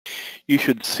you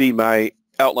should see my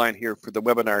outline here for the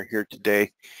webinar here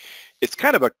today. It's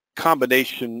kind of a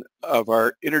combination of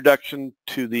our introduction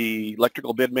to the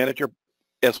electrical bid manager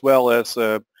as well as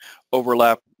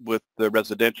overlap with the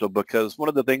residential, because one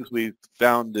of the things we've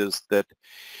found is that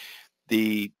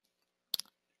the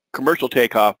commercial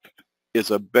takeoff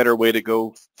is a better way to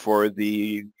go for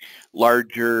the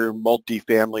larger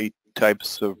multifamily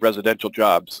types of residential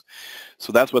jobs.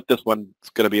 So that's what this one's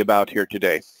going to be about here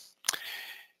today.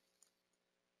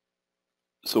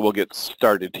 So we'll get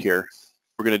started here.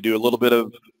 We're going to do a little bit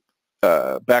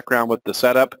of background with the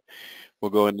setup.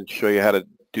 We'll go in and show you how to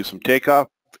do some takeoff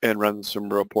and run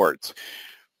some reports.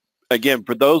 Again,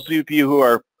 for those of you who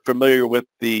are familiar with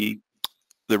the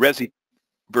Resi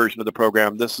version of the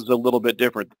program, this is a little bit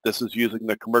different. This is using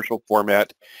the commercial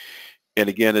format. And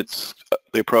again, it's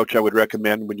the approach I would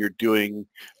recommend when you're doing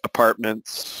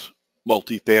apartments,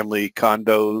 multifamily,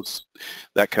 condos,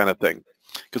 that kind of thing.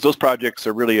 Because those projects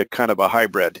are really a kind of a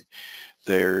hybrid.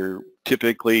 They're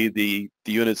typically the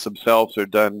units themselves are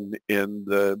done in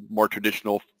the more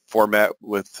traditional format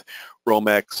with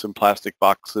Romex and plastic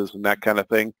boxes and that kind of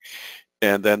thing.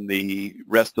 And then the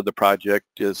rest of the project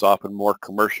is often more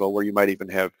commercial, where you might even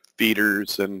have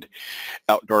feeders and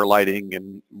outdoor lighting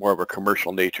and more of a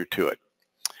commercial nature to it.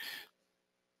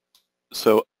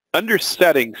 So under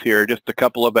settings here, just a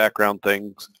couple of background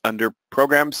things. Under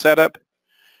program setup,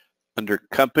 under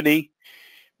company,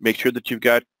 make sure that you've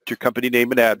got your company name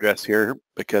and address here,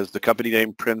 because the company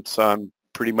name prints on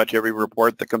pretty much every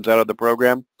report that comes out of the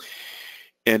program.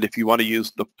 And if you want to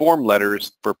use the form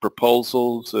letters for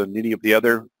proposals and any of the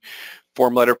other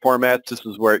form letter formats, this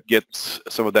is where it gets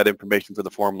some of that information for the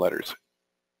form letters.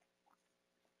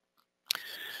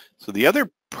 So the other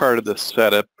part of the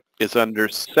setup is under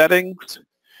settings,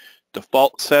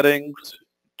 default settings,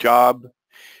 job,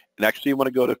 and actually you want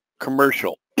to go to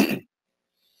commercial.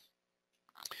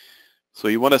 So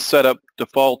you want to set up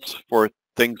defaults for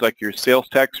things like your sales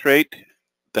tax rate.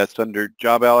 That's under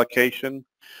job allocation.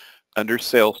 Under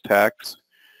sales tax,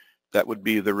 that would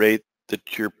be the rate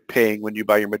that you're paying when you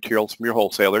buy your materials from your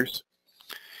wholesalers.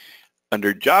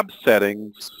 Under job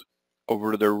settings,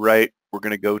 over to the right, we're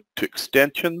going to go to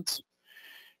extensions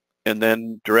and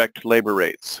then direct labor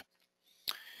rates.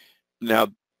 Now,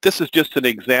 this is just an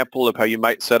example of how you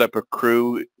might set up a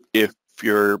crew if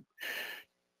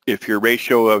your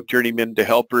ratio of journeymen to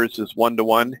helpers is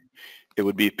 1-to-1. It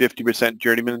would be 50%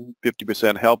 journeyman,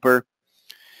 50% helper.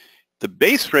 The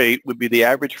base rate would be the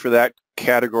average for that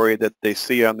category that they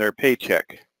see on their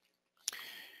paycheck.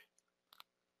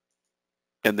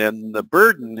 And then the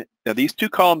burden, now these two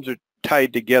columns are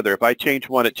tied together. If I change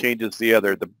one, it changes the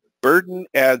other. The burden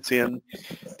adds in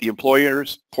the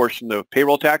employer's portion of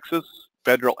payroll taxes,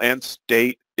 federal and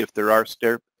state, if there are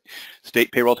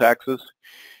state payroll taxes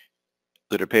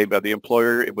that are paid by the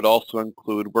employer. It would also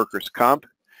include workers' comp,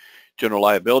 general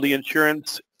liability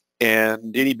insurance,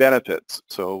 and any benefits.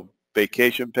 So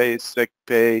vacation pay, sick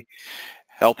pay,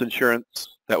 health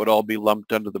insurance, that would all be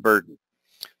lumped under the burden.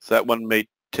 So that one may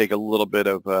take a little bit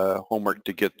of homework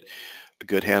to get a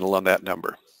good handle on that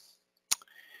number.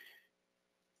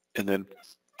 And then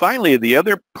finally, the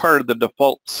other part of the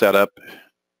default setup,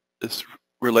 this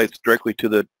relates directly to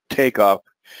the takeoff,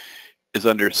 is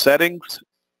under settings,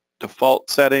 default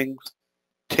settings,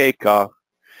 takeoff.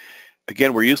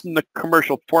 Again, we're using the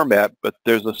commercial format, but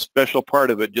there's a special part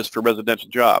of it just for residential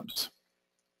jobs.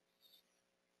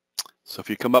 So if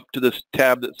you come up to this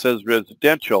tab that says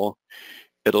residential,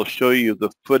 it'll show you the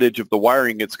footage of the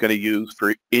wiring it's going to use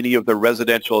for any of the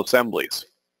residential assemblies.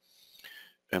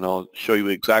 And I'll show you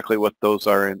exactly what those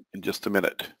are in just a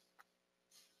minute.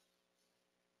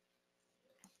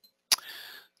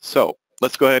 So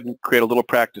let's go ahead and create a little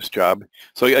practice job.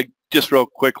 So just real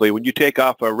quickly, when you take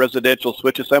off a residential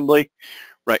switch assembly,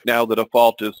 right now the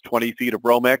default is 20 feet of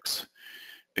Romex.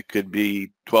 It could be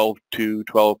 12-2,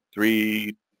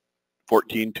 12-3,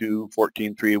 14-2,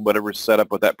 14-3, whatever's set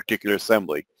up with that particular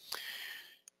assembly.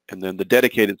 And then the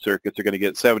dedicated circuits are going to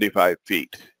get 75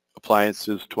 feet.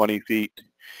 Appliances, 20 feet.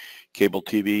 Cable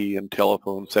TV and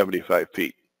telephone, 75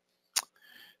 feet.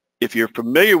 If you're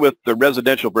familiar with the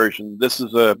residential version, this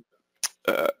is a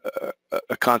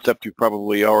concept you've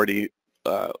probably already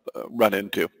run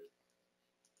into.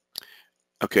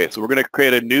 Okay, so we're going to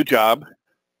create a new job,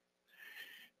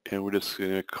 and we're just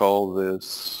going to call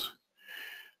this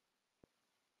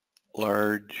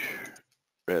large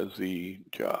resi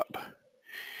job.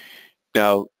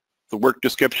 Now, the work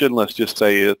description, let's just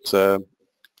say it's a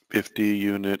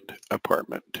 50-unit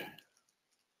apartment. I'm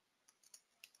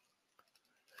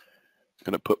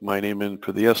going to put my name in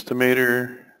for the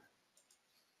estimator.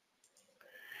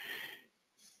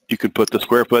 You could put the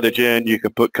square footage in, you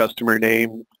could put customer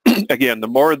name. Again, the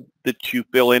more that you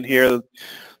fill in here,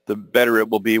 the better it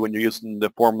will be when you're using the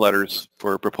form letters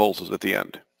for proposals at the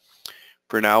end.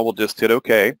 For now, we'll just hit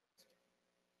OK.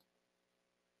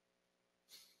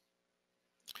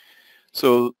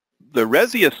 So the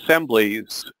Resi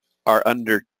assemblies are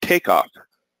under Takeoff.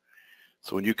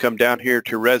 So when you come down here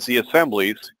to Resi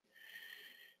assemblies,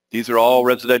 these are all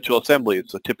residential assemblies.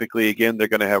 So typically, again, they're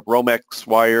going to have Romex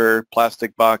wire,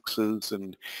 plastic boxes,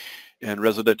 and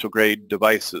residential grade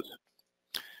devices.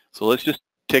 So let's just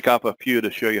take off a few to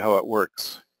show you how it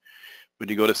works. When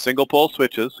you go to single pole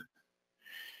switches,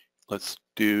 let's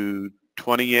do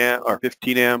 20 amp or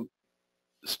 15 amp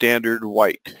standard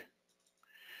white.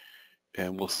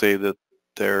 And we'll say that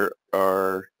there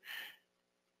are,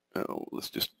 let's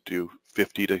just do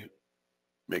 50 to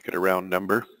make it a round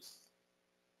number.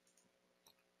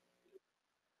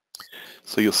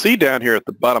 So you'll see down here at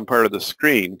the bottom part of the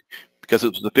screen, because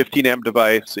it was the 15 amp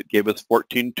device, it gave us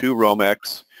 14.2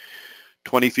 Romex.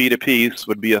 20 feet apiece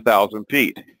would be 1,000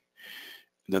 feet. And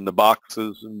then the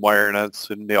boxes and wire nuts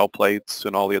and nail plates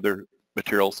and all the other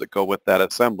materials that go with that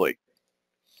assembly.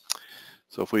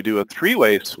 So if we do a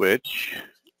three-way switch,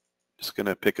 just going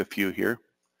to pick a few here.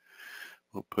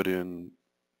 We'll put in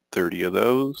 30 of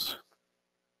those.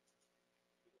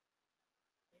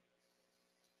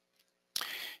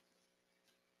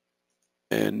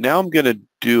 And now I'm going to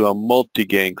do a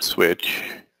multi-gang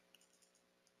switch.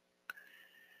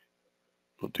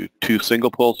 We'll do 2 single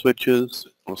pole switches.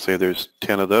 We'll say there's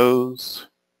 10 of those.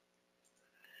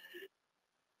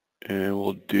 And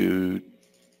we'll do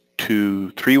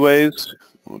 2 three-ways.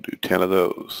 We'll do 10 of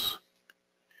those.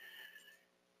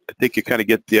 I think you kind of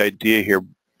get the idea here,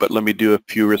 but let me do a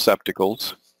few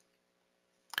receptacles.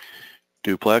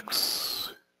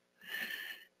 Duplex.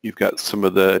 You've got some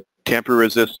of the tamper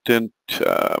resistant.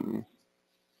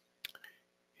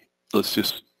 Let's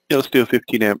do a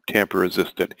 15 amp tamper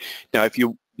resistant. Now, if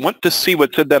you want to see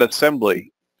what's in that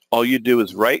assembly, all you do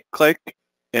is right click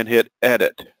and hit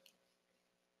edit.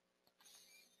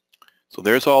 So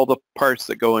there's all the parts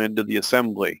that go into the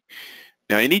assembly.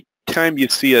 Now, anytime you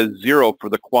see a 0 for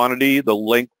the quantity, the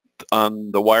length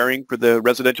on the wiring for the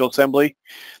residential assembly,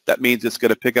 that means it's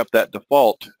going to pick up that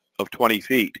default of 20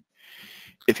 feet.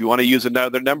 If you want to use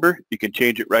another number, you can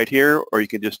change it right here, or you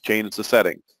can just change the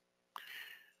setting.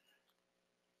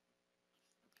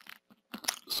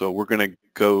 So we're going to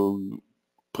go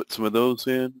put some of those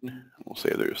in. We'll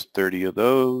say there's 30 of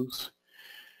those.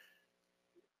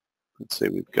 Let's say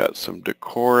we've got some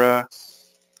Decora.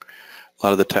 A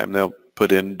lot of the time they'll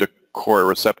put in Decora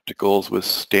receptacles with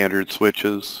standard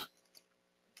switches.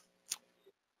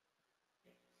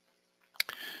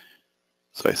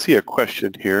 So I see a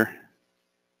question here.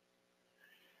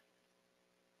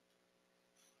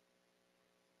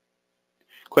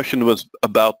 Question was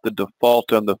about the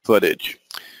default on the footage.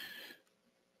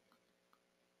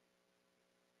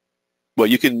 Well,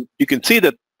 you can see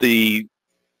that the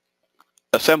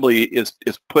assembly is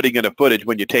putting in a footage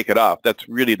when you take it off. That's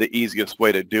really the easiest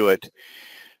way to do it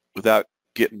without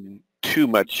getting too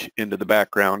much into the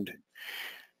background.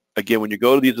 Again, when you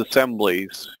go to these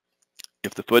assemblies,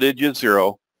 if the footage is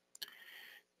 0,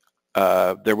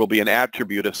 there will be an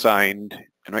attribute assigned.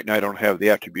 And right now I don't have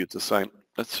the attributes assigned.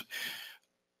 Let's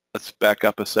back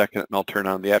up a second and I'll turn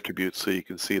on the attributes so you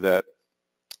can see that.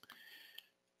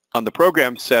 On the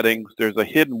program settings, there's a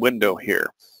hidden window here.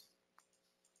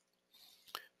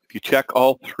 If you check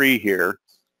all 3 here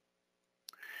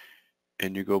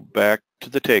and you go back to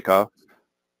the Takeoff,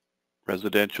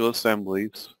 residential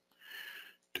assemblies,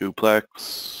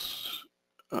 duplex,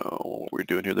 what we're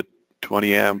doing here, the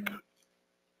 20 amp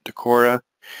Decora,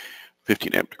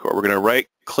 15 amp Decora. We're going to right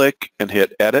click and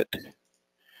hit edit.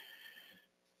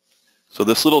 So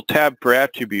this little tab for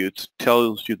attributes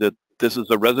tells you that this is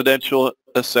a residential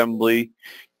assembly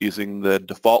using the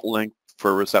default length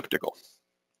for a receptacle.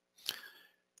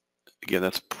 Again,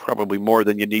 that's probably more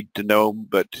than you need to know,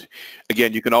 but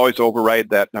again, you can always override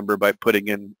that number by putting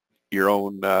in your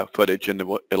own footage, and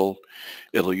it'll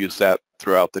use that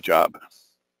throughout the job.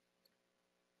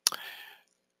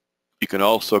 You can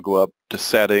also go up to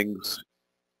settings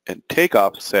and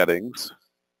Takeoff settings.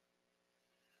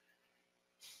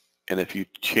 And if you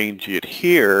change it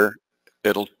here,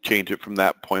 it'll change it from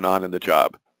that point on in the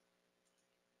job.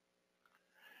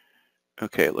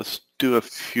 Okay, let's do a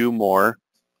few more.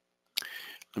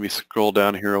 Let me scroll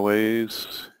down here a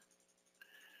ways.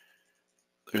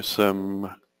 There's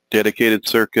some dedicated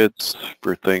circuits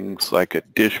for things like a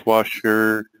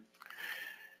dishwasher.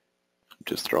 I'm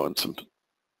just throwing some,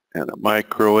 and a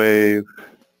microwave.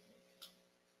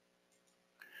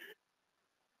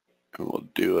 And we'll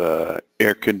do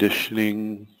air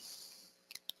conditioning.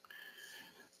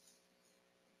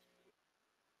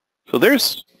 So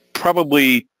there's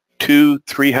probably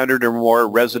 200-300 or more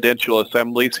residential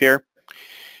assemblies here.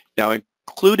 Now,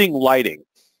 including lighting.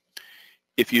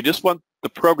 If you just want the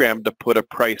program to put a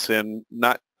price in,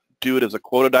 not do it as a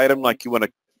quoted item like you want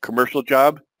a commercial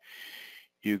job,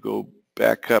 you go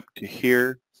back up to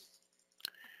here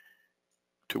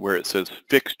to where it says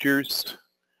fixtures,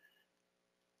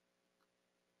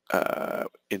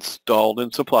 installed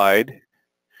and supplied.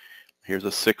 Here's a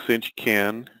 6-inch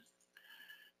can,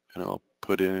 and I'll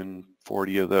put in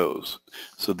 40 of those.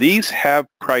 So these have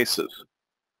prices.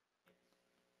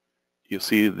 You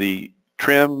see the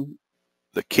trim,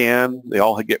 the can, they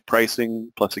all get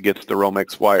pricing, plus it gets the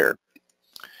Romex wire.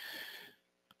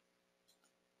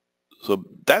 So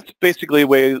that's basically the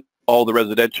way all the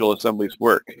residential assemblies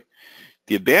work.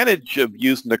 The advantage of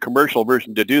using the commercial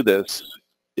version to do this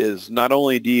is not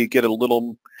only do you get a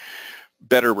little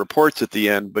better reports at the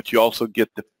end, but you also get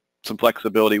some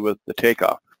flexibility with the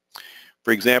takeoff.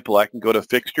 For example, I can go to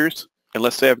fixtures, and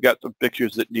let's say I've got some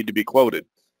fixtures that need to be quoted,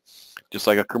 just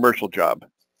like a commercial job.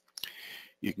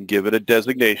 You can give it a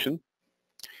designation.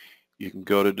 You can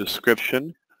go to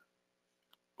description.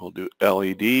 We'll do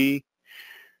LED,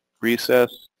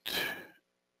 recessed,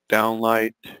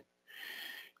 downlight.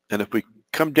 And if we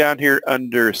come down here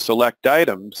under select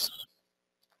items,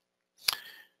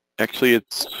 actually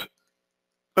it's,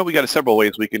 well, we got several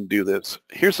ways we can do this.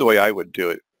 Here's the way I would do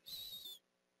it.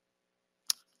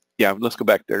 Yeah, let's go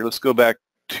back there. Let's go back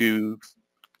to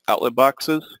outlet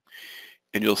boxes,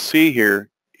 and you'll see here,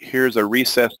 here's a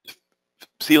recessed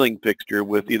ceiling fixture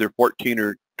with either 14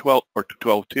 or 12 or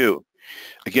 12.2.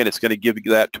 Again, it's going to give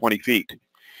you that 20 feet.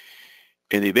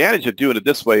 And the advantage of doing it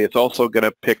this way, it's also going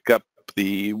to pick up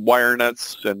the wire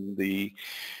nuts and the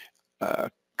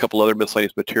couple other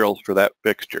miscellaneous materials for that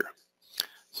fixture.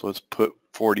 So let's put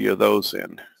 40 of those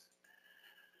in.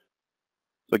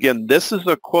 Again, this is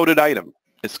a quoted item.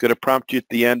 It's going to prompt you at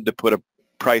the end to put a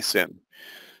price in.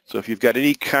 So if you've got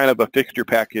any kind of a fixture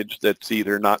package that's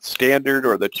either not standard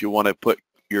or that you want to put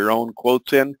your own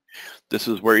quotes in, this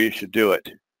is where you should do it.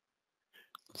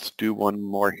 Let's do one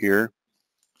more here.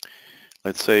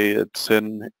 Let's say it's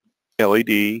an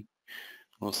LED.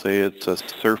 We'll say it's a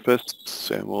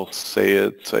surface, and we'll say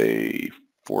it's a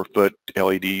 4-foot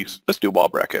LED. Let's do wall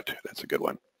bracket. That's a good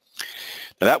one.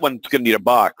 Now that one's going to need a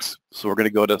box. So we're going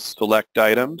to go to select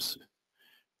items,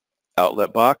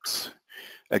 outlet box.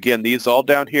 Again, these all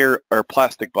down here are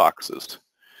plastic boxes.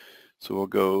 So we'll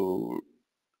go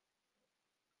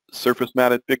surface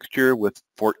mounted fixture with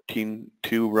 14.2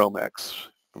 Romex.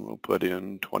 And we'll put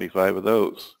in 25 of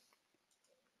those.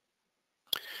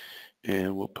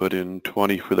 And we'll put in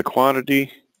 20 for the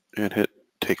quantity and hit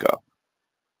takeoff.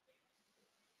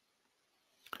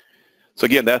 So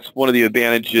again, that's one of the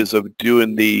advantages of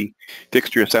doing the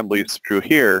fixture assemblies through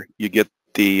here. You get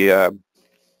the,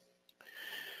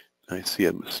 I see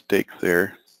a mistake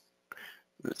there.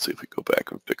 Let's see if we go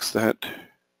back and fix that.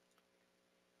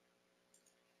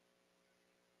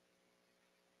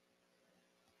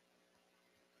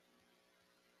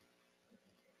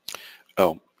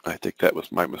 Oh, I think that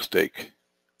was my mistake.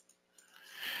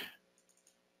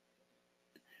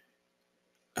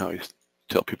 I always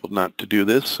tell people not to do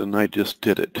this, and I just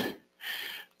did it.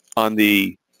 On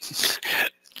the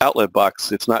outlet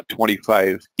box, it's not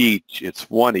 25 each, it's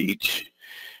 1 each.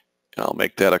 And I'll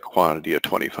make that a quantity of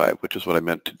 25, which is what I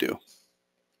meant to do.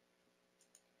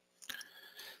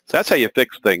 So that's how you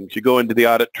fix things. You go into the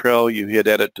audit trail, you hit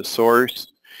edit to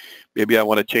source. Maybe I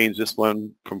want to change this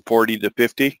one from 40 to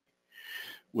 50.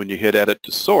 When you hit edit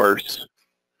to source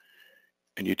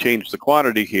and you change the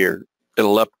quantity here,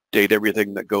 it'll update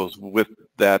everything that goes with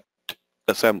that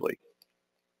assembly.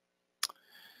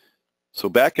 So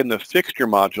back in the fixture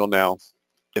module now,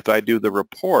 if I do the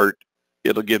report,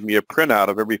 it'll give me a printout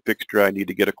of every fixture I need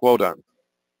to get a quote on.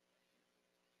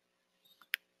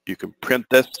 You can print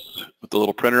this with the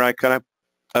little printer icon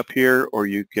up here, or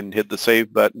you can hit the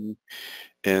save button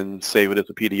and save it as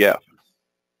a PDF.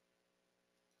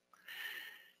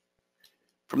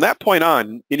 From that point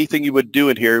on, anything you would do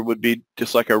in here would be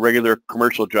just like a regular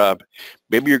commercial job.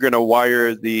 Maybe you're going to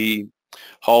wire the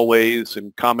hallways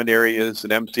and common areas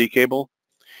and MC cable.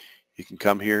 You can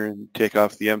come here and take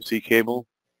off the MC cable.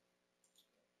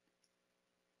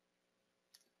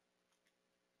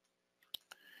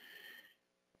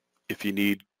 If you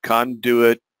need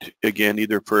conduit, again,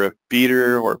 either for a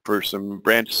feeder or for some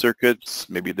branch circuits,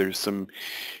 maybe there's some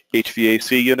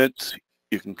HVAC units,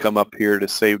 you can come up here to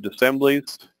saved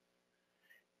assemblies,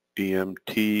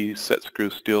 EMT, set screw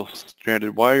steel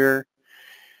stranded wire.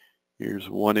 Here's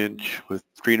 1 inch with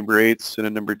 3 number 8s and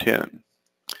a number 10.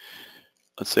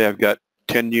 Let's say I've got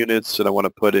 10 units and I want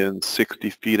to put in 60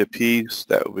 feet apiece.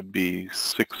 That would be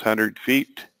 600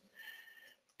 feet.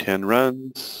 10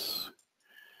 runs.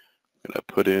 I'm going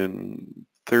to put in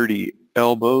 30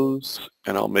 elbows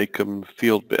and I'll make them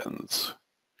field bends.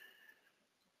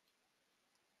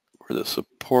 For the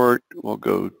support, we'll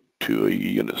go to a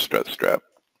unit strut strap.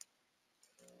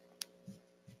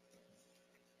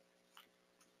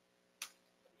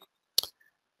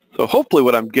 So hopefully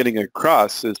what I'm getting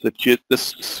across is that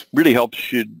this really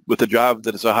helps you with a job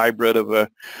that is a hybrid of a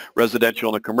residential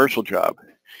and a commercial job.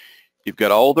 You've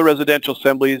got all the residential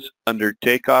assemblies under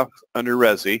Takeoff, under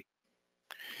Resi,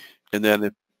 and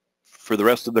then for the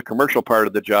rest of the commercial part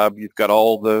of the job, you've got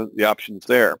all the options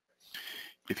there.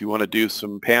 If you want to do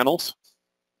some panels,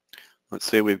 let's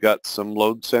say we've got some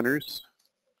load centers,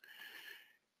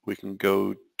 we can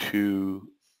go to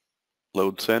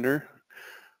load center.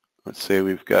 Let's say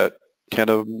we've got 10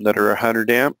 of them that are 100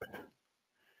 amp,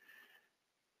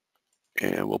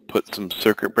 and we'll put some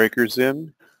circuit breakers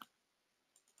in.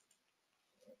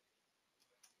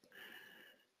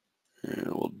 And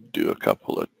we'll do a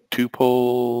couple of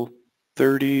 2-pole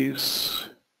 30s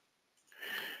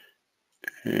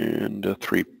and a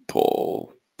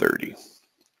 3-pole 30.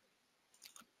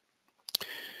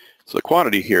 So the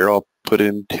quantity here, I'll put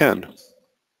in 10.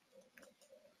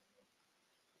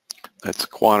 That's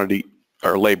quantity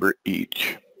or labor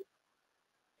each.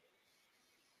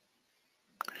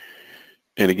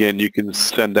 And again, you can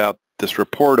send out this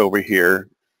report over here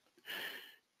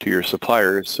to your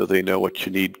suppliers so they know what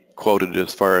you need quoted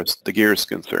as far as the gear is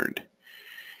concerned.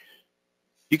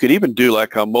 You could even do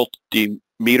like a multimeter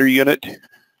unit.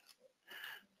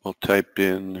 We'll type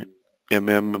in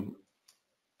MM1.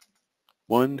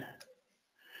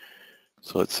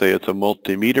 So let's say it's a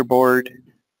multimeter board.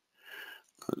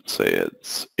 Let's say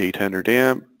it's 800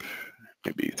 amp,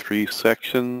 maybe 3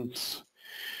 sections.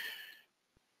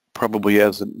 Probably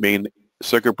has a main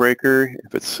circuit breaker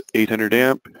if it's 800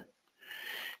 amp.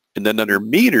 And then under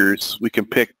meters, we can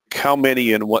pick how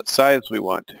many and what size we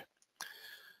want.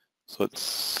 So let's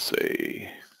say,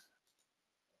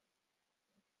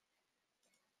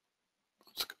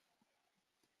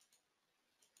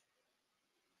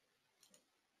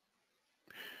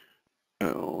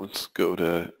 let's go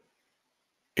to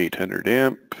 800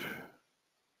 amp,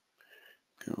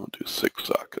 and we'll do 6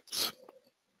 sockets.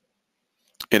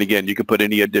 And again, you can put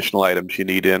any additional items you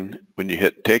need in when you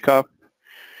hit Takeoff.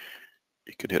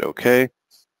 You can hit OK.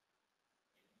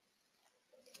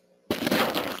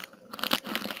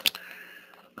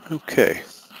 Okay.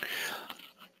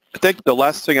 I think the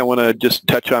last thing I want to just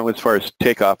touch on as far as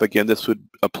Takeoff, again, this would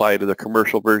apply to the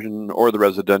commercial version or the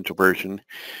residential version.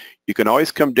 You can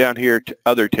always come down here to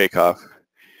Other Takeoff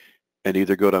and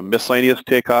either go to Miscellaneous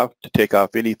Takeoff to take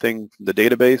off anything from the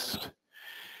database.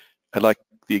 I like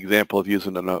the example of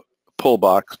using a pull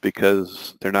box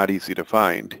because they're not easy to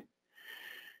find.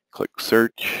 Click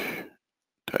Search,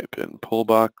 type in pull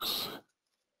box.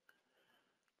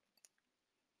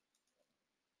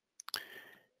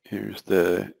 Here's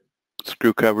the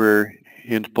screw cover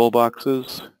hinge pull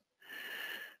boxes.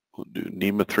 We'll do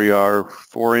NEMA 3R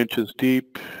 4 inches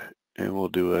deep, and we'll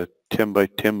do a 10 by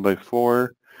 10 by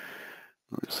 4.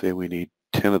 Let's say we need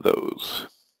 10 of those.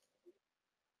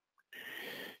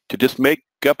 To just make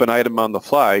up an item on the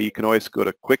fly, you can always go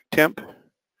to Quick Temp.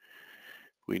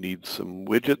 We need some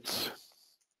widgets.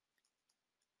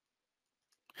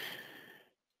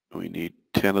 We need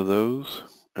 10 of those,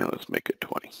 and let's make it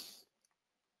 20.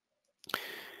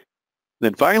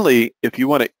 Then finally, if you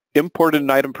want to import an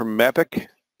item from Mapic,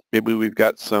 maybe we've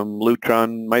got some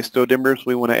Lutron Maisto dimmers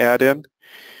we want to add in,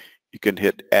 you can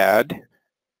hit Add,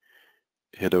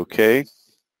 hit OK,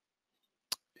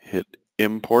 hit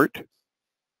Import.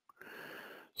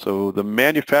 So the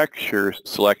manufacturer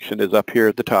selection is up here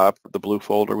at the top, the blue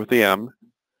folder with the M.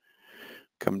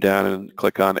 Come down and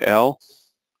click on L.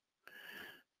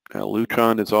 Now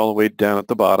Lutron is all the way down at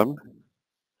the bottom.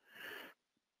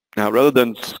 Now rather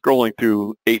than scrolling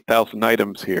through 8,000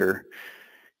 items here,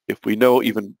 if we know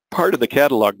even part of the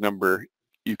catalog number,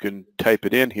 you can type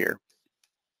it in here.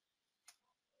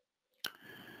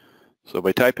 So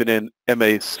by typing in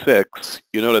MA6,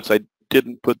 you notice I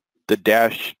didn't put the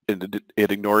dash, and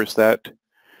it ignores that.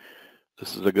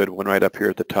 This is a good one right up here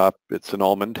at the top. It's an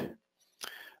almond.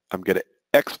 I'm going to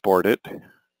export it. And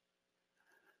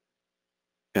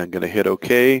I'm going to hit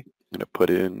OK. I'm going to put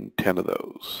in 10 of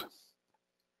those.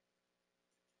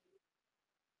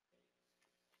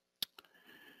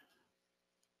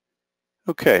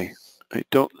 Okay, I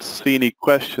don't see any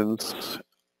questions,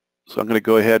 so I'm going to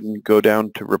go ahead and go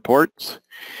down to reports.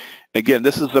 Again,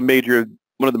 this is one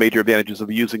of the major advantages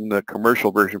of using the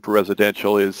commercial version for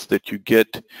residential is that you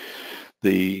get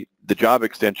the job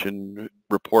extension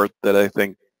report that I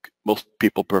think most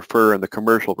people prefer in the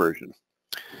commercial version.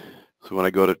 So when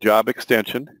I go to job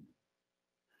extension,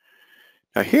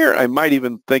 now here I might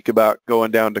even think about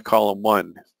going down to column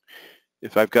 1.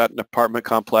 If I've got an apartment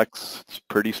complex, it's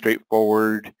pretty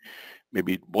straightforward,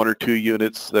 maybe 1 or 2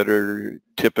 units that are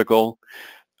typical.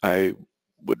 I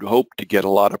would hope to get a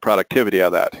lot of productivity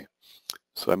out of that.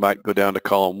 So I might go down to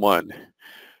column 1.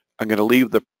 I'm going to leave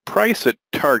the price at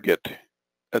target.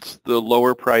 That's the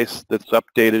lower price that's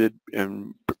updated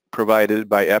and provided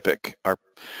by Epic, our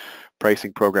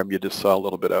pricing program you just saw a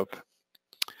little bit of.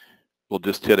 We'll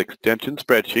just hit extension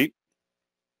spreadsheet.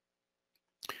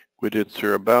 Widgets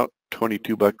are about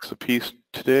 22 bucks a piece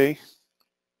today.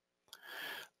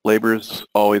 Labor's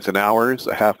always in hours.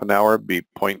 A half an hour would be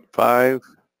 0.5.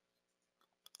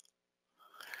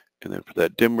 And then for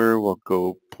that dimmer, we'll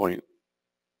go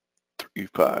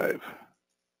 0.35.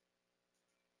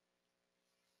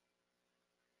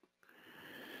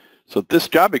 So this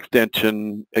job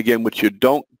extension, again, which you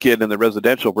don't get in the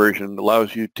residential version,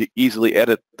 allows you to easily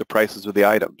edit the prices of the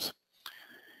items.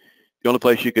 The only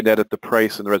place you can edit the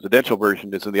price in the residential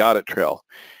version is in the audit trail.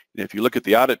 And if you look at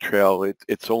the audit trail,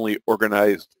 it's only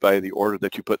organized by the order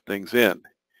that you put things in.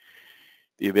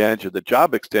 The advantage of the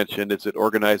job extension is it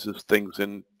organizes things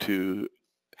into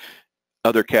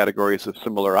other categories of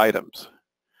similar items.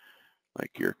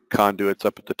 Like your conduits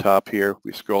up at the top here. If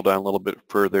we scroll down a little bit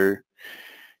further,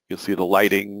 you'll see the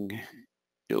lighting.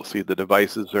 You'll see the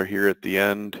devices are here at the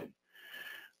end.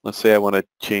 Let's say I want to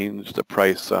change the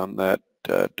price on that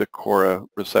Decora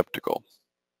receptacle.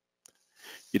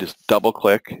 You just double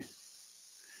click.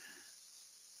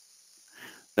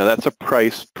 Now that's a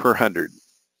price per 100.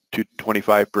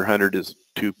 $2.25 per 100 is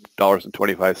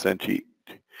 $2.25 each.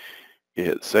 You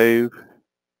hit save.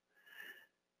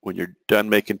 When you're done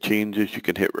making changes, you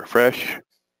can hit refresh.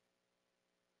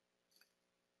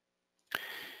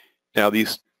 Now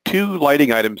these 2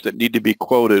 lighting items that need to be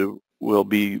quoted will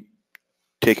be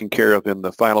taken care of in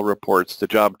the final reports, the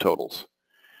job totals.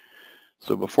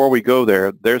 So before we go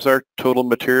there, there's our total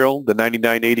material, the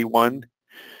 $99.81.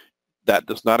 That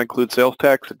does not include sales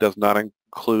tax. It does not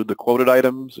include the quoted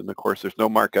items, and of course there's no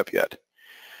markup yet.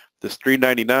 This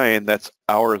 $3.99, that's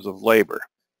hours of labor.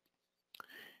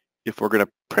 If we're going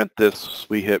to print this,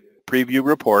 we hit preview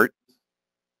report.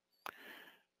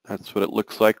 That's what it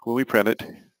looks like when we print it.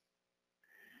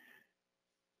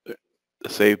 The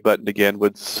save button again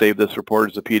would save this report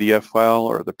as a PDF file,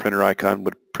 or the printer icon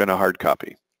would print a hard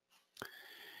copy.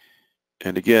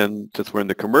 And again, since we're in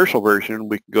the commercial version,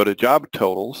 we can go to job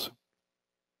totals.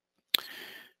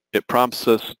 It prompts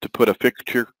us to put a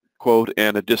fixture quote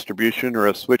and a distribution or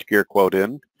a switchgear quote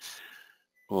in.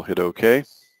 We'll hit OK.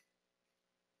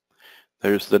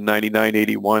 There's the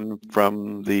 $99.81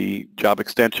 from the job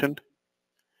extension.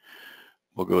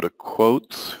 We'll go to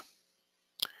quotes.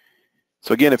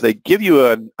 So again, if they give you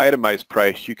an itemized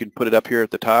price, you can put it up here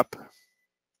at the top.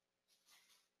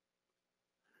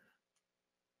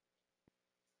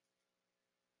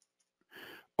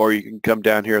 Or you can come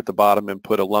down here at the bottom and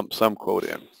put a lump sum quote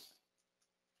in.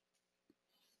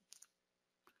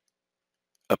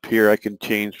 Up here I can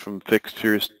change from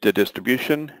fixtures to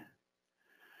distribution.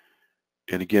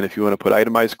 And again, if you want to put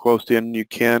itemized quotes in, you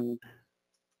can.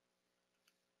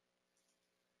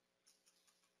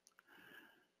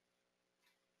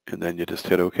 And then you just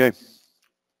hit OK.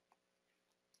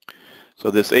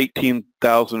 So this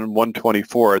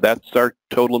 $18,124, that's our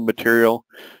total material.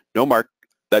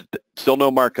 Still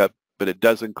no markup, but it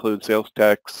does include sales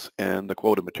tax and the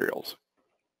quota materials.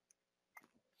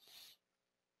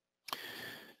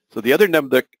 So the other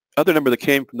number that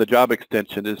came from the job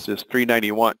extension is this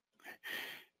 $391,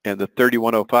 and the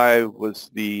 $31.05 was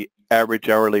the average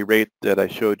hourly rate that I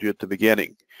showed you at the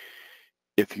beginning.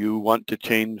 If you want to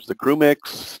change the crew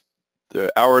mix,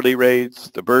 the hourly rates,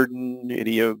 the burden,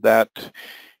 any of that,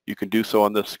 you can do so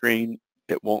on the screen.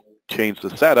 It won't change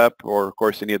the setup or, of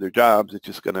course, any other jobs. It's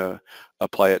just going to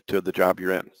apply it to the job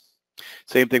you're in.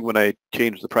 Same thing when I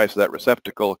changed the price of that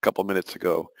receptacle a couple minutes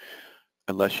ago.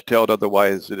 Unless you tell it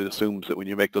otherwise, it assumes that when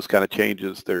you make those kind of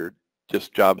changes, they're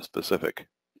just job specific.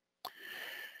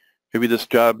 Maybe this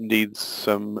job needs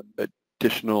some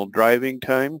additional driving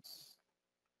time.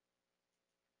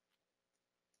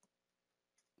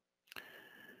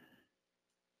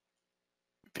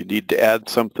 If you need to add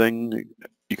something,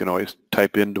 you can always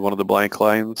type into one of the blank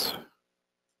lines.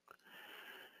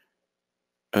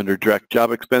 Under direct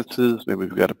job expenses, maybe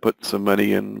we've got to put some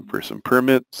money in for some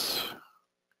permits.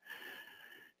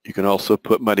 You can also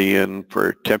put money in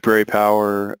for temporary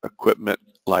power, equipment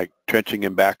like trenching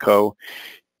and backhoe.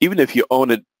 Even if you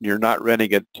own it, you're not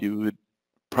renting it, you would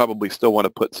probably still want to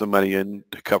put some money in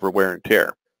to cover wear and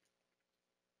tear.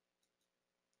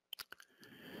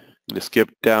 I'm going to skip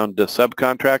down to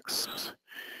subcontracts.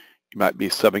 You might be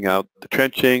subbing out the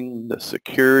trenching, the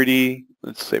security.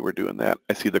 Let's say we're doing that.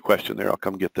 I see the question there. I'll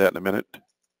come get that in a minute.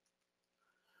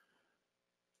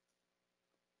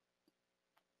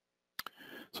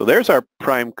 So there's our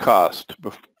prime cost.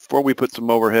 Before we put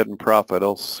some overhead and profit,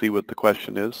 I'll see what the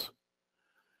question is.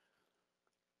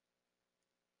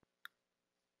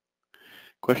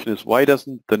 Question is, why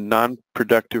doesn't the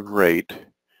non-productive rate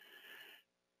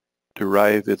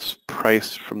derive its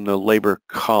price from the labor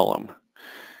column?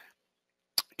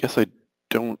 I guess I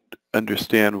don't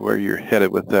understand where you're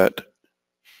headed with that.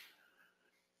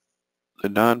 The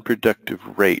non-productive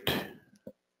rate.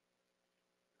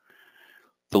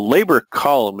 The labor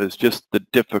column is just the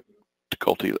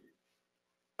difficulty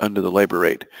under the labor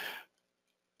rate.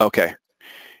 Okay.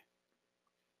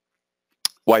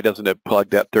 Why doesn't it plug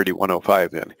that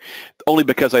 3105 in? Only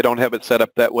because I don't have it set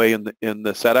up that way in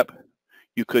the setup.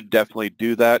 You could definitely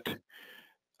do that.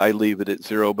 I leave it at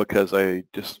 0 because I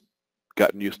just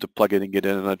gotten used to plugging it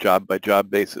in on a job-by-job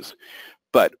basis.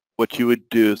 But what you would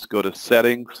do is go to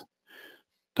Settings,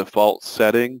 Default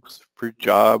Settings for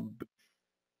Job.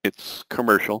 It's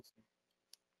commercial.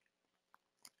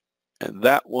 And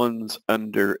that one's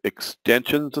under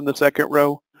Extensions in the second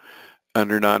row,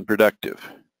 under Non-Productive.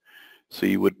 So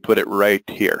you would put it right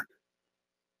here.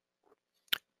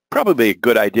 Probably a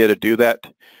good idea to do that.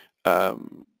 That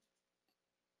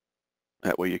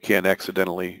way you can't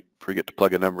accidentally forget to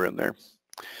plug a number in there.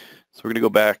 So we're going to go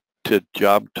back to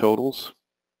job totals.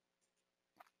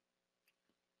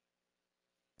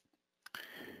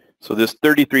 So this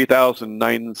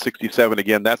 33,967,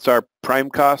 again, that's our prime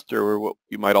cost, or what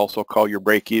you might also call your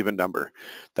break-even number.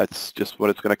 That's just what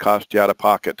it's going to cost you out of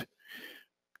pocket.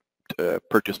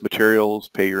 Purchase materials,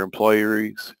 pay your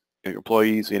employees,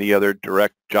 any other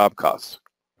direct job costs.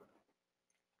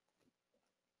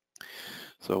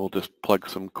 So we'll just plug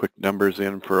some quick numbers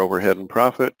in for overhead and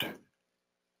profit.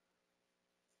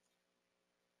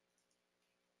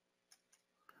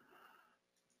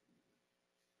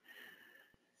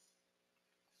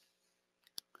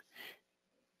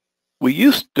 We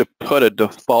used to put a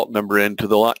default number into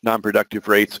the non-productive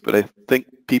rates, but I think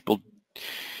people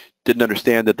didn't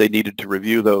understand that they needed to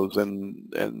review those,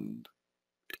 and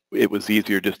it was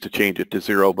easier just to change it to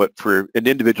 0. But for an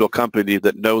individual company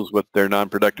that knows what their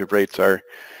non-productive rates are,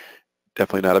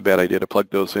 definitely not a bad idea to plug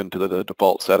those into the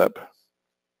default setup.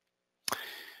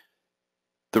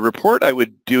 The report I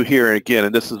would do here, again,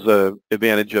 and this is an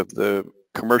advantage of the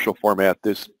commercial format,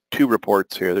 there's 2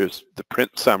 reports here. There's the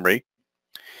print summary.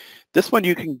 This one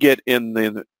you can get in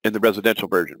the residential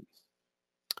version.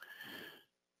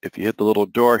 If you hit the little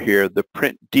door here, the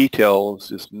print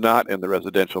details is not in the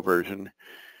residential version.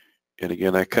 And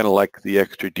again, I kind of like the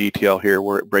extra detail here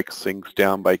where it breaks things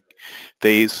down by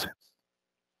phase.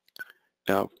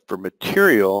 Now, for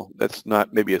material, that's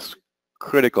not maybe as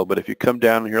critical, but if you come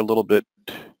down here a little bit,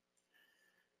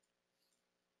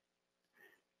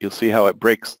 you'll see how it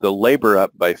breaks the labor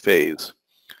up by phase.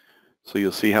 So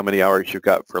you'll see how many hours you've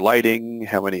got for lighting,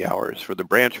 how many hours for the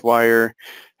branch wire,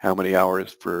 how many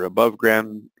hours for above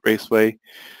ground raceway.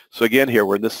 So again here,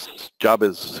 where this job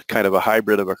is kind of a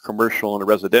hybrid of a commercial and a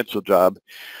residential job,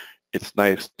 it's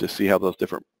nice to see how those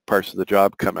different parts of the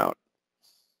job come out.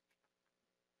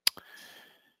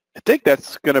 I think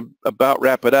that's going to about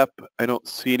wrap it up. I don't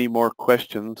see any more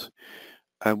questions.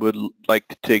 I would like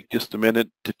to take just a minute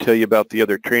to tell you about the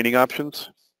other training options.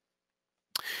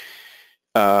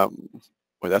 Well,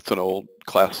 that's an old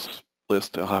class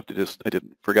list. I'll have to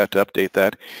forgot to update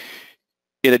that.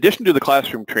 In addition to the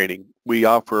classroom training, we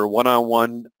offer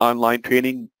one-on-one online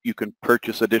training. You can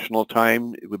purchase additional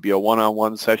time. It would be a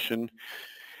one-on-one session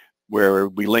where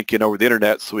we link in over the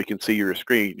internet so we can see your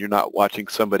screen. You're not watching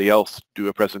somebody else do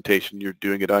a presentation. You're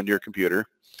doing it on your computer.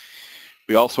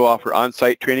 We also offer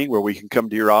on-site training where we can come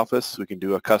to your office. We can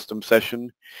do a custom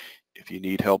session. If you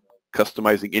need help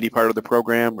customizing any part of the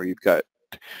program, or you've got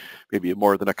maybe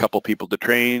more than a couple people to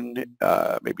train,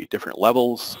 maybe different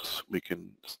levels, we can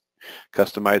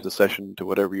customize the session to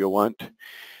whatever you want.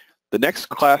 The next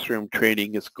classroom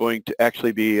training is going to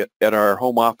actually be at our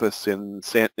home office in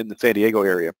the San Diego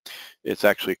area. It's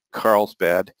actually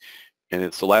Carlsbad, and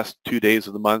it's the last 2 days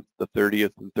of the month, the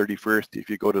 30th and 31st. If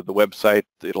you go to the website,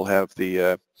 it'll have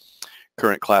the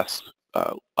current class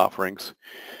offerings.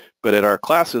 But at our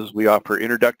classes, we offer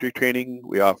introductory training,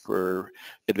 we offer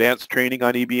advanced training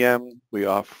on EBM, we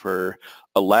offer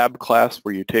a lab class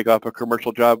where you take off a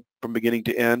commercial job from beginning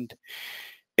to end.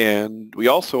 And we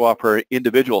also offer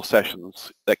individual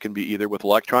sessions that can be either with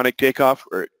electronic takeoff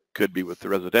or it could be with the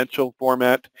residential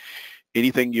format.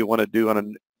 Anything you want to do on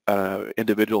an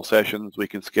individual sessions, we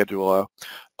can schedule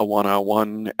a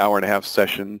one-on-one hour-and-a-half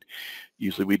session.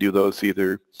 Usually we do those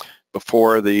either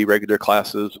before the regular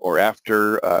classes or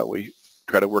after. We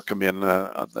try to work them in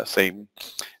on the same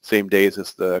days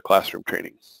as the classroom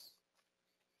training.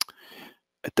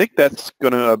 I think that's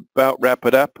going to about wrap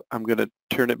it up. I'm going to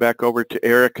turn it back over to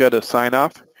Erica to sign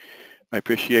off. I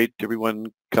appreciate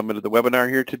everyone coming to the webinar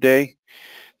here today.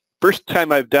 First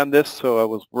time I've done this, so I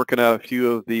was working out a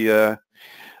few of the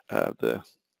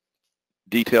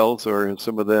details or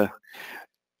some of the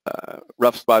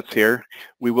rough spots here.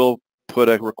 We will put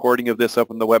a recording of this up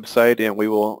on the website, and we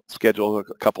will schedule a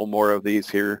couple more of these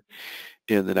here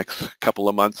in the next couple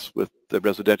of months with the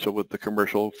residential, with the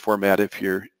commercial format if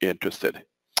you're interested.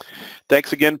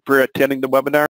 Thanks again for attending the webinar.